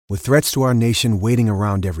With threats to our nation waiting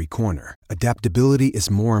around every corner, adaptability is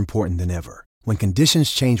more important than ever. When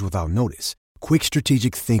conditions change without notice, quick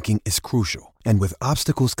strategic thinking is crucial. And with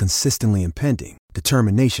obstacles consistently impending,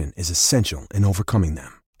 determination is essential in overcoming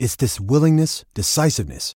them. It's this willingness,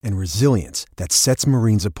 decisiveness, and resilience that sets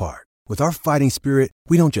Marines apart. With our fighting spirit,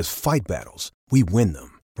 we don't just fight battles, we win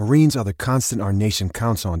them. Marines are the constant our nation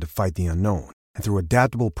counts on to fight the unknown. And through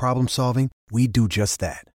adaptable problem solving, we do just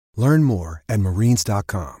that. Learn more at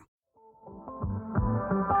marines.com.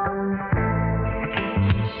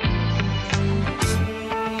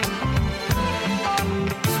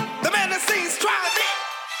 The man that sings Try Me.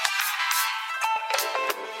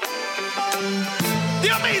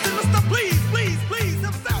 The amazing Mr. Please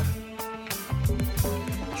himself.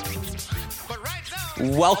 But right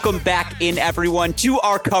now, welcome back in, everyone, to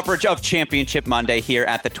our coverage of Championship Monday here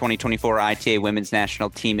at the 2024 ITA Women's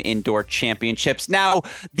National Team Indoor Championships. Now,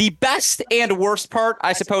 the best and worst part,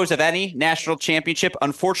 I suppose, of any national championship,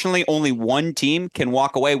 unfortunately, only one team can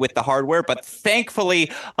walk away with the hardware. But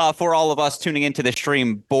thankfully, for all of us tuning into the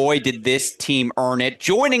stream, boy, did this team earn it.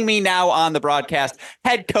 Joining me now on the broadcast,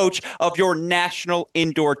 head coach of your National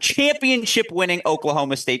Indoor Championship winning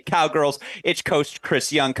Oklahoma State Cowgirls. It's Coach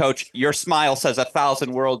Chris Young. Coach, your smile says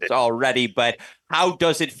 1,000 words already, but how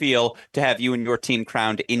does it feel to have you and your team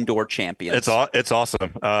crowned indoor champions? It's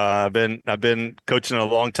awesome. I've been coaching a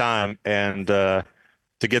long time, and to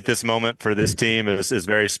get this moment for this team is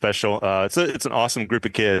very special. It's an awesome group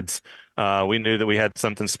of kids. We knew that we had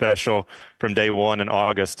something special from day one in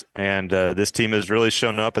August, and this team has really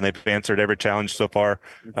shown up, and they've answered every challenge so far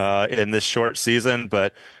in this short season.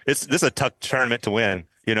 But this is a tough tournament to win.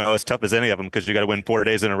 You know, as tough as any of them, because you got to win 4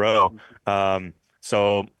 days in a row.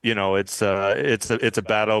 So, you know, it's a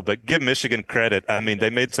battle, but give Michigan credit. I mean,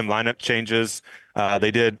 they made some lineup changes.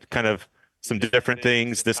 They did kind of some different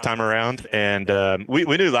things this time around. And we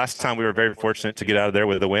knew last time we were very fortunate to get out of there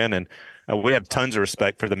with a win. And we have tons of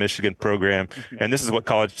respect for the Michigan program. And this is what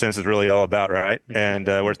college tennis is really all about, right? And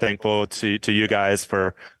we're thankful to you guys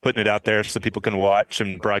for putting it out there so people can watch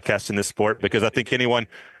and broadcast in this sport, because I think anyone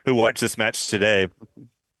who watched this match today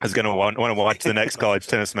is going to want to watch the next college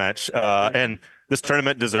tennis match. And this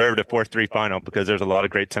tournament deserved a 4-3 final because there's a lot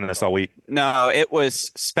of great tennis all week. No, it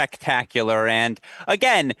was spectacular. And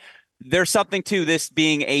again, there's something to this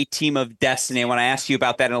being a team of destiny. I want to ask you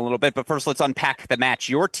about that in a little bit, but first let's unpack the match.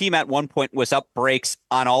 Your team at one point was up breaks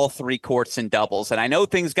on all three courts in doubles. And I know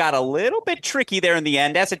things got a little bit tricky there in the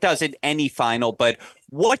end, as it does in any final, but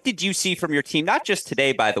what did you see from your team? Not just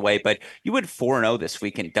today, by the way, but you went 4-0 this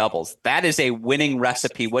week in doubles. That is a winning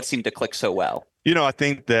recipe. What seemed to click so well? You know, I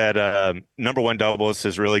think that number one doubles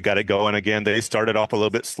has really got it going again. They started off a little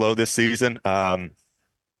bit slow this season.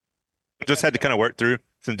 Just had to kind of work through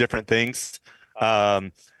some different things.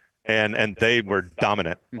 And they were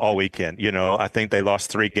dominant all weekend. You know, I think they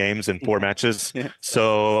lost 3 games in 4 matches.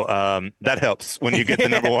 So that helps when you get the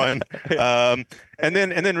number one. And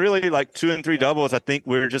then really like 2 and 3 doubles, I think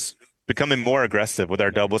we're just becoming more aggressive with our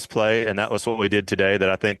doubles play. And that was what we did today that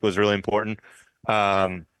I think was really important.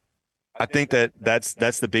 I think that's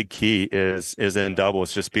the big key is in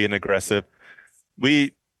doubles, just being aggressive.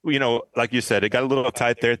 We, you know, like you said, it got a little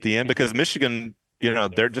tight there at the end because Michigan, you know,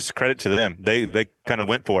 they're just credit to them. They kind of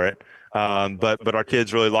went for it. But our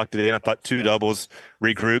kids really locked it in. I thought 2 doubles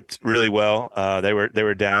regrouped really well. They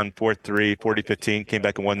were down 4-3, 40-15, came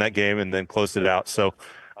back and won that game and then closed it out. So,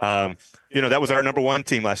 you know, that was our number one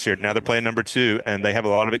team last year. Now they're playing number 2, and they have a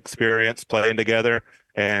lot of experience playing together.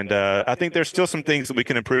 And I think there's still some things that we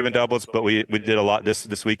can improve in doubles, but we did a lot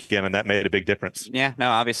this weekend, and that made a big difference. Yeah, no,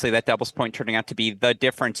 obviously that doubles point turning out to be the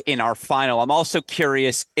difference in our final. I'm also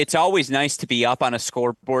curious, it's always nice to be up on a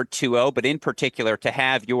scoreboard 2-0, but in particular to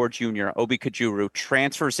have your junior, Obi Kajuru,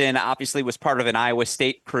 transfers in, obviously was part of an Iowa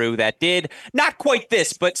State crew that did not quite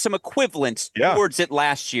this, but some equivalents towards it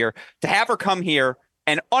last year. To have her come here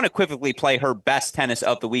and unequivocally play her best tennis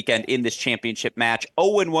of the weekend in this championship match.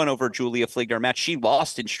 0-1 over Julia Fligner, match she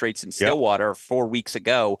lost in straights in Stillwater 4 weeks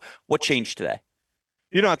ago. What changed today?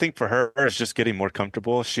 You know, I think for her, it's just getting more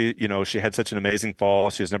comfortable. She had such an amazing fall.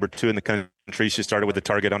 She was number 2 in the country. She started with a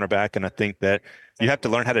target on her back. And I think that you have to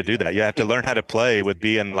learn how to do that. You have to learn how to play with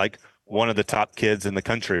being like one of the top kids in the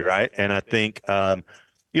country, right? And I think, I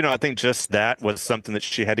think just that was something that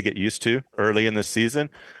she had to get used to early in the season.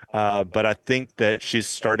 But I think that she's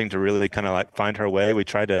starting to really kind of like find her way. We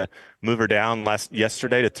tried to move her down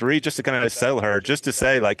yesterday to 3 just to kind of settle her, just to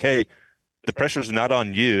say like, hey, the pressure's not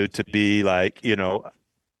on you to be like,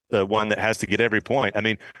 the one that has to get every point. I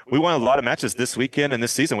mean, we won a lot of matches this weekend and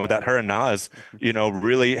this season without her and Nas,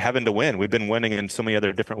 really having to win. We've been winning in so many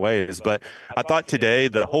other different ways. But I thought today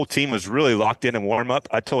the whole team was really locked in warm up.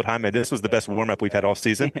 I told Jaime this was the best warm up we've had all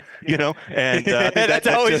season, and I think that's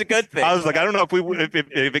always a good thing. I was like, I don't know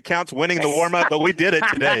if it counts winning the warm up, but we did it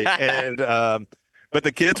today. And but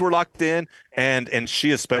the kids were locked in, and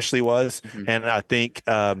she especially was. And I think,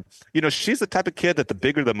 she's the type of kid that the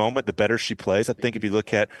bigger the moment, the better she plays. I think if you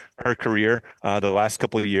look at her career, the last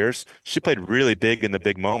couple of years, she played really big in the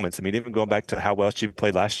big moments. I mean, even going back to how well she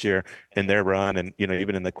played last year in their run and,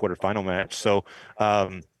 even in the quarterfinal match. So,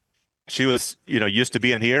 she was, used to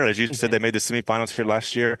being here. As you said, they made the semifinals here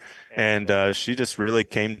last year, and she just really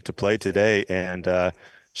came to play today. And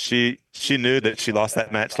she knew that she lost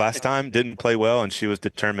that match last time, didn't play well, and she was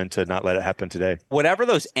determined to not let it happen today. Whatever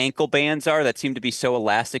those ankle bands are that seem to be so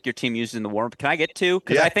elastic your team uses in the warm-up, can I get two?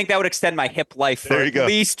 Because I think that would extend my hip life for at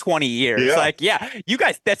least 20 years. You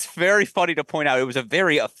guys, that's very funny to point out. It was a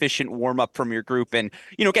very efficient warm-up from your group. And,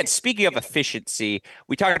 again, speaking of efficiency,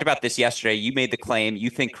 we talked about this yesterday. You made the claim you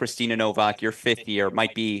think Kristina Novak, your fifth year,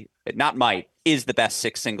 is the best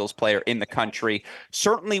six singles player in the country.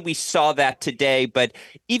 Certainly we saw that today, but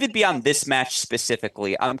even beyond this match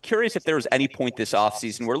specifically, I'm curious if there was any point this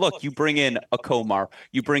offseason where, look, you bring in a Komar,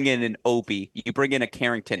 you bring in an Obi, you bring in a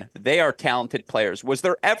Carrington. They are talented players. Was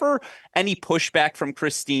there ever any pushback from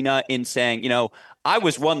Kristina in saying, I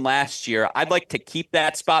was one last year, I'd like to keep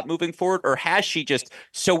that spot moving forward? Or has she just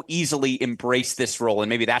so easily embraced this role, and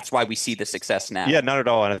maybe that's why we see the success now? Yeah, not at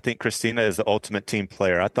all. And I think Kristina is the ultimate team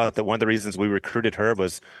player. I thought that one of the reasons we recruited her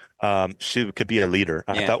was she could be a leader.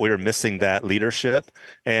 I thought we were missing that leadership.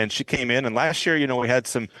 And she came in, and last year, we had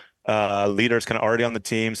some leaders kind of already on the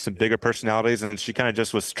team, some bigger personalities, and she kind of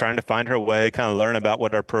just was trying to find her way, kind of learn about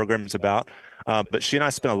what our program is about. But she and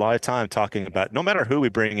I spent a lot of time talking about no matter who we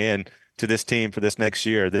bring in to this team for this next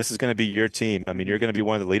year, this is going to be your team. I mean, you're going to be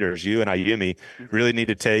one of the leaders. You and Ayumi really need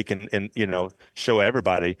to take and show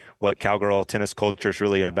everybody what cowgirl tennis culture is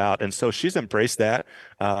really about. And so she's embraced that.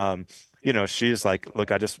 She's like,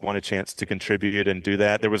 look, I just want a chance to contribute and do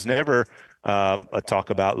that. There was never a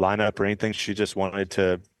talk about lineup or anything. She just wanted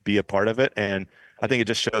to be a part of it. And I think it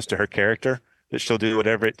just shows to her character that she'll do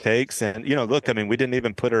whatever it takes. And, look, I mean, we didn't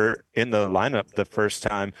even put her in the lineup the first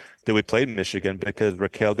time that we played Michigan because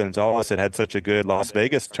Raquel Gonzalez had such a good Las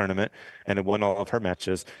Vegas tournament and had won all of her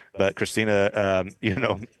matches. But Kristina,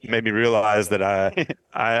 made me realize that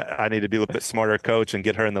I need to be a little bit smarter coach and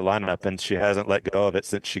get her in the lineup. And she hasn't let go of it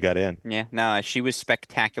since she got in. Yeah, no, she was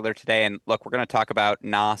spectacular today. And look, we're going to talk about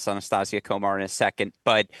Nas, Anastasia Komar in a second.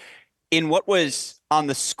 But in what was on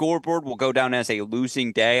the scoreboard will go down as a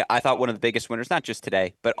losing day, I thought one of the biggest winners, not just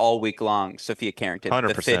today, but all week long, Sophia Carrington,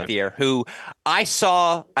 100%. the fifth year, who I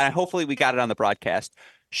saw, and hopefully we got it on the broadcast.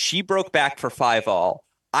 She broke back for 5-all.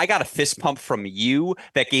 I got a fist pump from you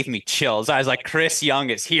that gave me chills. I was like, Chris Young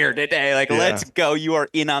is here today. Let's go. You are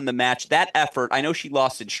in on the match. That effort, I know she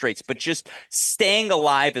lost in straights, but just staying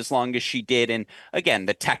alive as long as she did. And again,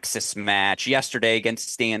 the Texas match yesterday against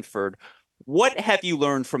Stanford. What have you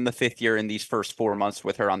learned from the fifth year in these first 4 months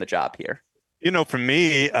with her on the job here? For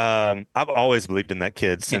me, I've always believed in that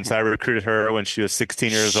kid since I recruited her when she was 16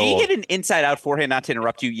 years old. She hit an inside-out forehand, not to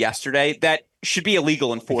interrupt you, yesterday that should be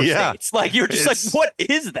illegal in 4 states. You're just what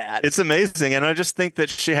is that? It's amazing. And I just think that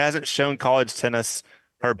she hasn't shown college tennis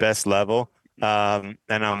her best level. And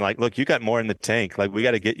I'm like, look, you got more in the tank. We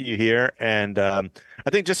got to get you here. And I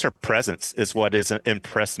think just her presence is what has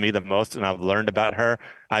impressed me the most. And I've learned about her.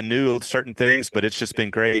 I knew certain things, but it's just been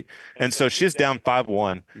great. And so she's down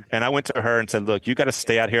 5-1. And I went to her and said, look, you got to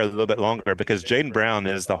stay out here a little bit longer because Jaden Brown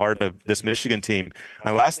is the heart of this Michigan team.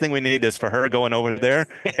 And the last thing we need is for her going over there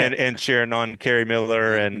and cheering on Carrie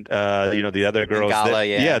Miller and, the other girls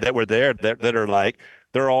that were there that are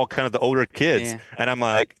they're all kind of the older kids. Yeah. And I'm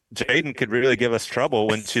like, Jaden could really give us trouble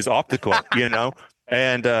when she's off the court,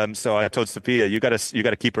 And so I told Sophia, you got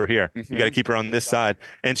to keep her here. You got to keep her on this side.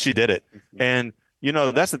 And she did it. And,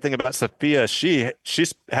 that's the thing about Sophia. She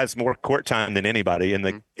has more court time than anybody in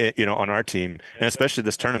the, on our team, and especially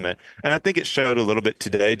this tournament. And I think it showed a little bit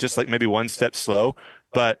today, just maybe one step slow.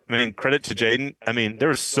 But I mean, credit to Jaden. I mean, there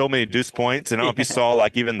were so many deuce points. And I don't know if you saw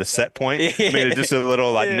even the set point. I mean, just a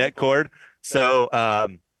little net cord. So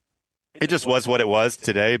it just was what it was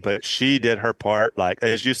today, but she did her part.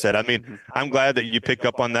 As you said, I mean, I'm glad that you picked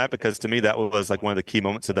up on that because to me, that was one of the key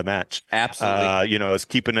moments of the match. Absolutely. Is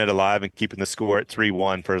keeping it alive and keeping the score at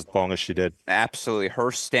 3-1 for as long as she did. Absolutely.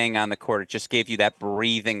 Her staying on the court, it just gave you that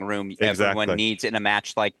breathing room everyone needs in a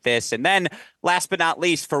match like this. And then last but not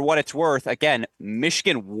least, for what it's worth, again,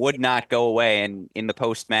 Michigan would not go away. And in the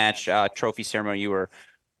post-match trophy ceremony, you were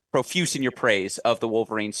profuse in your praise of the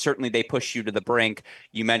Wolverines. Certainly, they pushed you to the brink.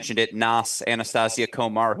 You mentioned it, Nas, Anastasia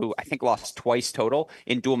Komar, who I think lost twice total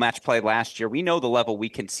in dual match play last year. We know the level we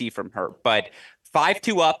can see from her, but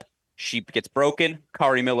 5-2 up, she gets broken.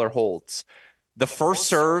 Kari Miller holds. The first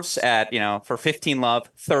serves at, for 15 love,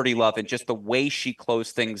 30 love, and just the way she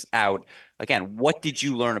closed things out. Again, what did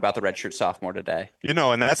you learn about the redshirt sophomore today?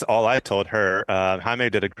 And that's all I told her. Jaime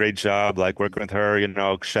did a great job, like working with her.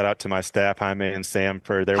 Shout out to my staff, Jaime and Sam,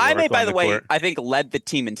 for their Jaime, work by on the the way, court. I think led the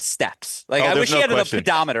team in steps. Like, Oh, I there's wish he no had question. a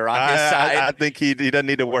pedometer on his side. I think he doesn't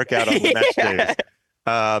need to work out on the match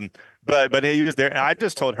days. But he was there. I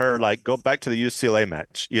just told her, like, go back to the UCLA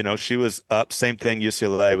match. She was up, same thing.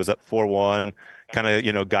 UCLA was up 4-1, kind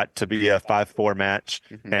of, got to be a 5-4 match,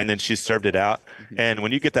 and then she served it out. And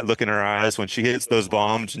when you get that look in her eyes, when she hits those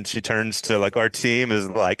bombs and she turns to, like, our team is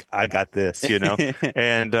like, I got this,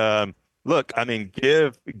 And look, I mean,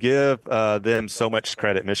 give them so much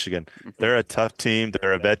credit, Michigan. They're a tough team.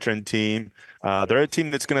 They're a veteran team. They're a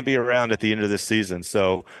team that's going to be around at the end of this season.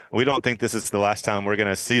 So we don't think this is the last time we're going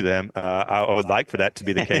to see them. I would like for that to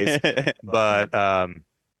be the case. But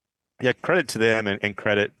yeah, credit to them and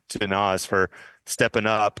credit to Nas for stepping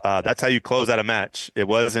up. That's how you close out a match. It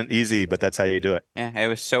wasn't easy, but that's how you do it. Yeah, it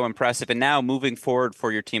was so impressive. And now moving forward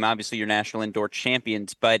for your team, obviously you're national indoor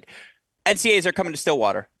champions, but NCAAs are coming to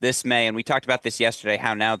Stillwater this May, and we talked about this yesterday,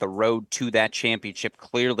 how now the road to that championship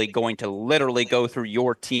clearly going to literally go through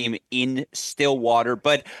your team in Stillwater.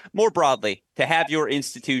 But more broadly, to have your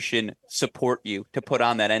institution support you to put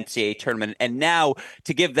on that NCAA tournament, and now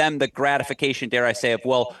to give them the gratification, dare I say, of,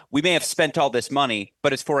 well, we may have spent all this money,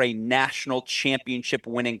 but it's for a national championship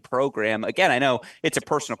winning program. Again, I know it's a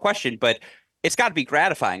personal question, but it's got to be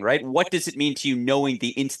gratifying, right? What does it mean to you knowing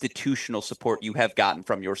the institutional support you have gotten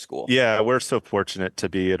from your school? Yeah, we're so fortunate to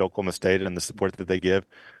be at Oklahoma State and the support that they give.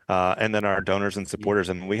 And then our donors and supporters.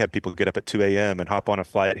 And we have people get up at 2 a.m. and hop on a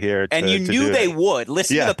flight here. And you knew they would.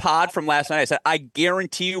 Listen to the pod from last night. I said, I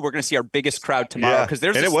guarantee you we're going to see our biggest crowd tomorrow because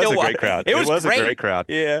there's and it was a great crowd. It was a great crowd.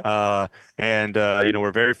 Yeah. And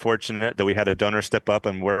we're very fortunate that we had a donor step up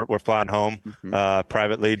and we're flying home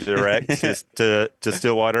privately direct to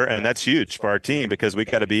Stillwater. And that's huge for our team because we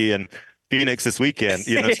got to be in Phoenix this weekend,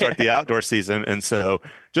 start the outdoor season. And so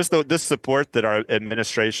just this support that our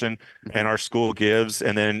administration and our school gives,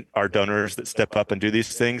 and then our donors that step up and do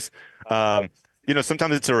these things,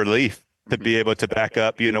 sometimes it's a relief to be able to back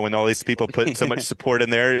up, when all these people put so much support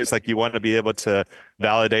in there. It's like you want to be able to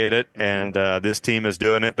validate it, and this team is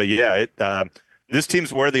doing it. But yeah, this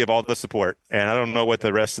team's worthy of all the support, and I don't know what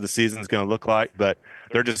the rest of the season is going to look like, but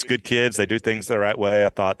they're just good kids. They do things the right way. I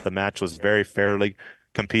thought the match was very fairly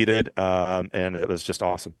competed, and it was just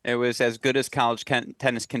awesome. It was as good as college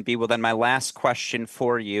tennis can be. Well, then my last question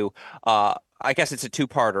for you, I guess it's a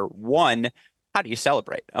two-parter. One, how do you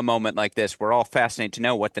celebrate a moment like this? We're all fascinated to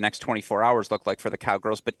know what the next 24 hours look like for the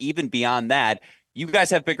Cowgirls, but even beyond that, you guys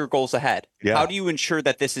have bigger goals ahead. Yeah. How do you ensure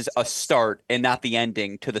that this is a start and not the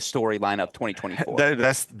ending to the storyline of 2024?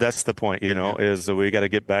 That's the point, is we got to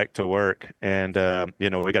get back to work, and we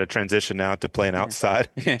got to transition now to playing outside.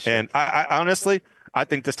 Sure. And I honestly, I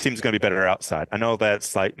think this team's going to be better outside. I know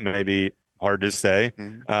that's like maybe hard to say,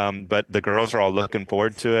 but the girls are all looking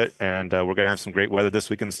forward to it, and we're going to have some great weather this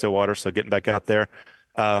week in Stillwater, so getting back out there.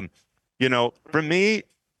 For me,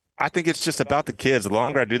 I think it's just about the kids. The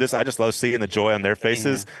longer I do this, I just love seeing the joy on their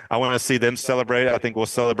faces. I want to see them celebrate. I think we'll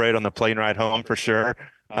celebrate on the plane ride home for sure,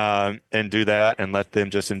 and do that and let them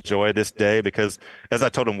just enjoy this day because, as I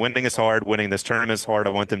told them, winning is hard. Winning this tournament is hard.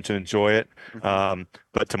 I want them to enjoy it.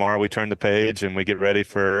 But tomorrow we turn the page and we get ready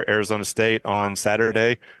for Arizona State on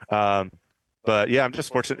Saturday. But, yeah, I'm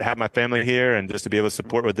just fortunate to have my family here and just to be able to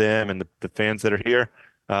support with them and the fans that are here.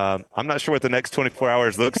 I'm not sure what the next 24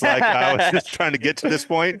 hours looks like. I was just trying to get to this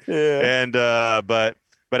point. And but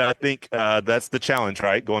I think that's the challenge,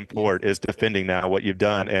 right? Going forward is defending now what you've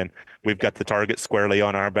done. And we've got the target squarely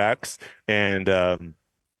on our backs. And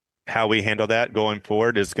how we handle that going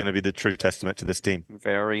forward is going to be the true testament to this team.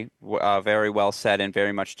 Very well said and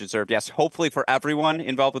very much deserved. Yes, hopefully for everyone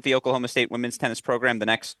involved with the Oklahoma State women's tennis program, the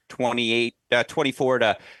next 24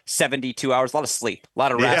 to 72 hours, a lot of sleep, a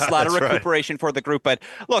lot of rest, a lot of recuperation for the group. But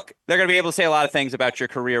look, they're going to be able to say a lot of things about your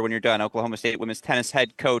career when you're done. Oklahoma State women's tennis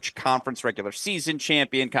head coach, conference regular season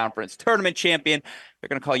champion, conference tournament champion. They're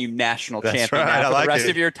going to call you national That's champion right. now for I like the rest it.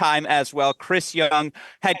 of your time as well. Chris Young,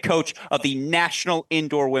 head coach of the National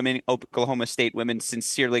Indoor Women Oklahoma State Women.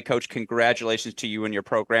 Sincerely, Coach, congratulations to you and your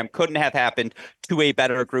program. Couldn't have happened to a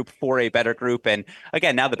better group, for a better group. And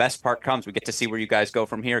again, now the best part comes. We get to see where you guys go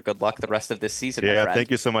from here. Good luck the rest of this season, my Yeah, friend. thank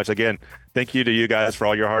you so much. Again, thank you to you guys for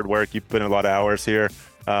all your hard work. You put in a lot of hours here.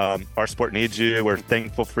 Our sport needs you. We're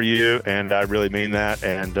thankful for you, and I really mean that.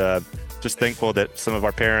 And just thankful that some of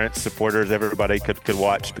our parents, supporters, everybody could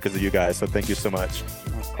watch because of you guys. So thank you so much.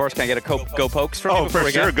 Of course, can I get a go Pokes from you? Oh, before for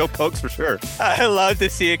we sure. go? Go Pokes for sure. I love to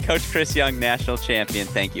see it. Coach Chris Young, national champion.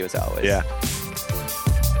 Thank you as always. Yeah.